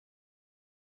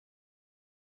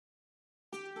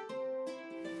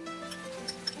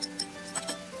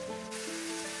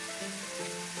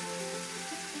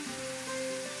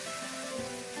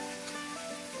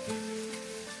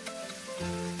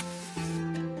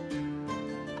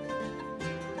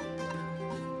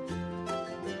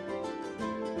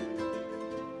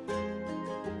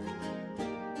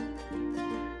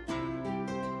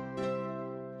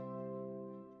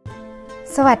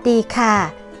สวัสดีค่ะ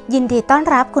ยินดีต้อน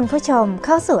รับคุณผู้ชมเ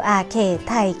ข้าสู่อาร์เคด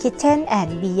ไทยคิทเช่นแอน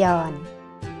ด์บียอนด์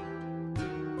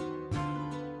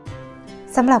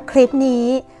สำหรับคลิปนี้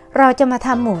เราจะมาท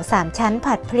ำหมู3ชั้น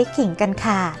ผัดพริกขิงกัน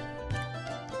ค่ะ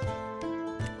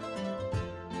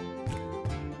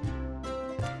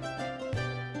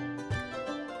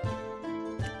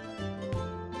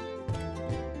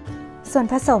ส่วน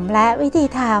ผสมและวิธี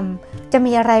ทำจะ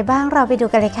มีอะไรบ้างเราไปดู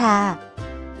กันเลยค่ะ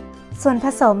ส่วนผ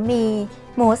สมมี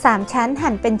หมู3ชั้น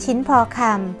หั่นเป็นชิ้นพอค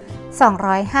ำ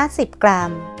250 กรั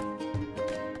ม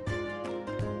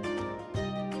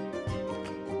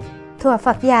ถั่ว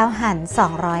ฝักยาวหั่น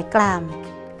200 กรัม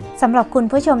สำหรับคุณ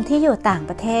ผู้ชมที่อยู่ต่าง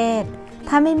ประเทศ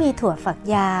ถ้าไม่มีถั่วฝัก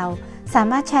ยาวสา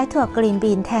มารถใช้ถั่วกรีน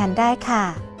บีนแทนได้ค่ะ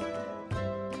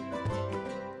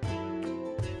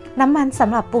น้ำมันส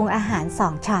ำหรับปรุงอาหาร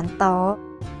2 ช้อนโต๊ะ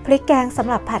พริกแกงสำ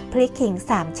หรับผัดพริกขิง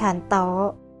3 ช้อนโต๊ะ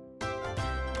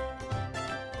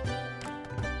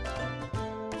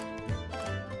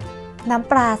น้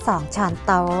ำปลา2 ช้อนโ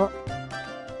ต๊ะ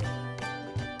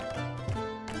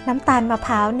น้ำตาลมะพ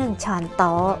ร้าว1 ช้อนโ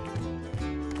ต๊ะ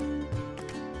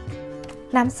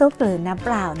น้ำซุปหรือน้ำเป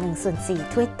ล่า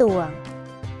1/4 ถ้วยตวง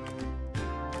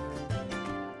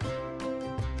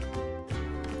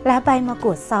และใบมะก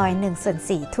รูดซอย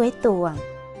1/4 ถ้วยตวง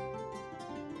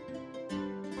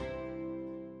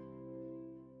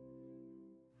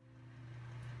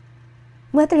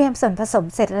เมื่อเตรียมส่วนผสม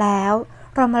เสร็จแล้ว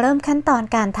เรามาเริ่มขั้นตอน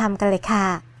การทำกันเลยค่ะ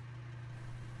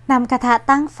นำกระทะ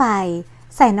ตั้งไฟ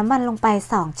ใส่น้ำมันลงไป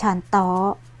2 ช้อนโต๊ะ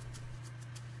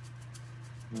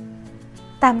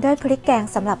ตามด้วยพริกแกง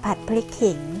สำหรับผัดพริก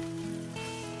ขิง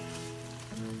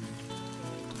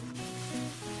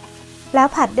แล้ว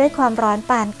ผัดด้วยความร้อน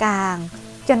ปานกลาง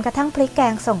จนกระทั่งพริกแก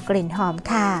งส่งกลิ่นหอม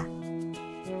ค่ะ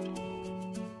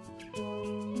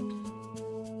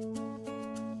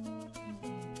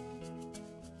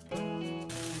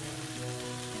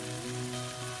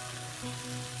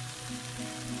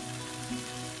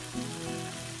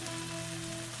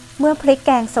เมื่อพริกแ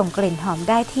กงส่งกลิ่นหอม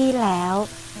ได้ที่แล้ว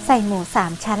ใส่หมู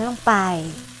3 ชั้นลงไป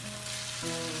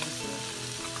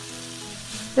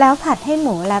แล้วผัดให้ห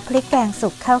มูและพริกแกงสุ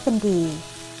กเข้ากันดี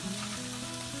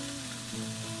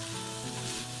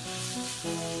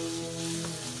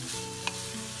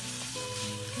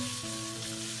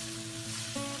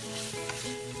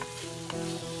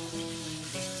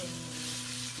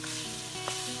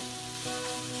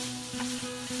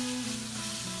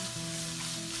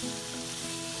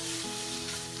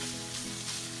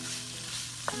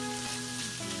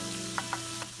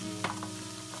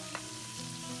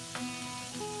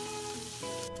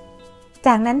จ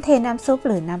ากนั้นเทน้ำซุป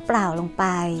หรือน้ำเปล่าลงไป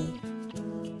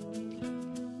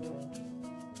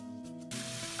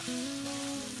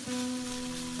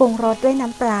ปรุงรสด้วยน้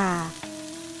ำปลา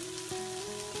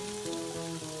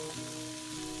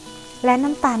และน้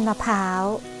ำตาลมะพร้าว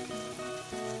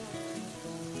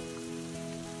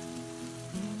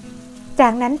จา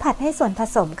กนั้นผัดให้ส่วนผ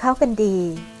สมเข้ากันดี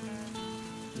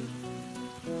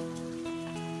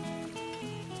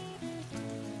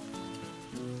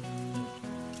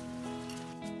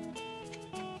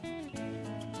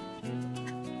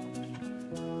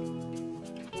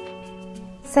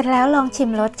เสร็จแล้วลองชิ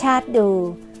มรสชาติดู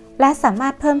และสามา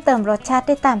รถเพิ่มเติมรสชาติไ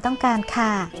ด้ตามต้องการค่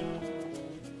ะ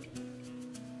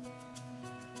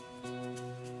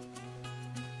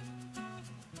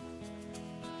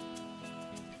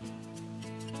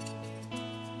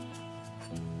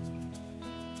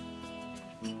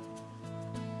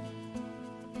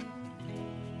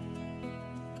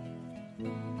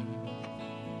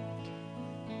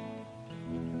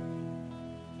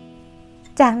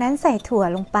จากนั้นใส่ถั่ว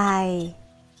ลงไป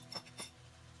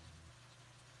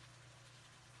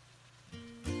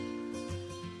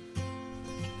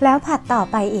แล้วผัดต่อ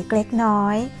ไปอีกเล็กน้อ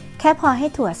ยแค่พอให้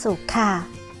ถั่วสุกค่ะ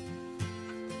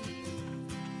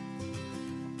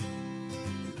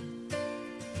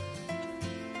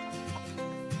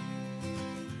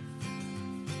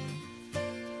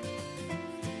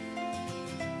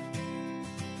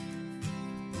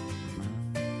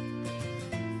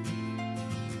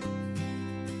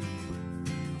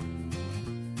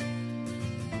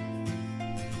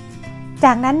จ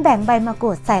ากนั้นแบ่งใบมะก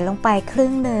รูดใส่ลงไปครึ่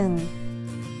งหนึ่ง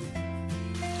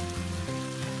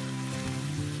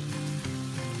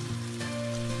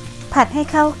ผัดให้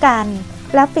เข้ากัน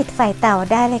แล้วปิดไฟเตา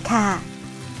ได้เลยค่ะ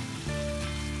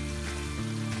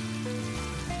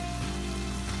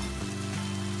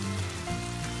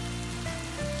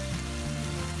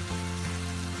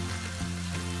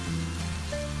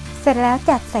เสร็จแล้ว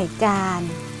จัดใส่จาน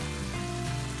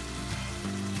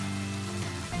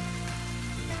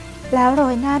แล้วโร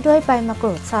ยหน้าด้วยใบมะก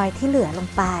รูดซอยที่เหลือลง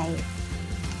ไป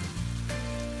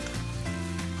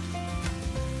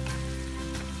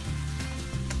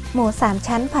หมู3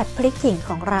ชั้นผัดพริกขิงข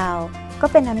องเราก็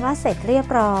เป็นอันว่าเสร็จเรียบ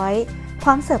ร้อยพ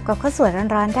ร้อมเสิร์ฟกับข้าวสวย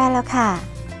ร้อนๆได้แล้วค่ะ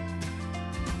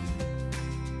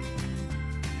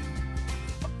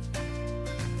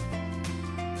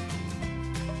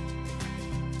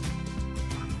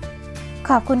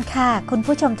ขอบคุณค่ะคุณ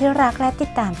ผู้ชมที่รักและติด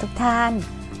ตามทุกท่าน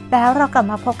แล้วเรากลับ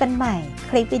มาพบกันใหม่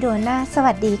คลิปวิดีโอหน้าส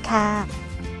วัสดีค่ะ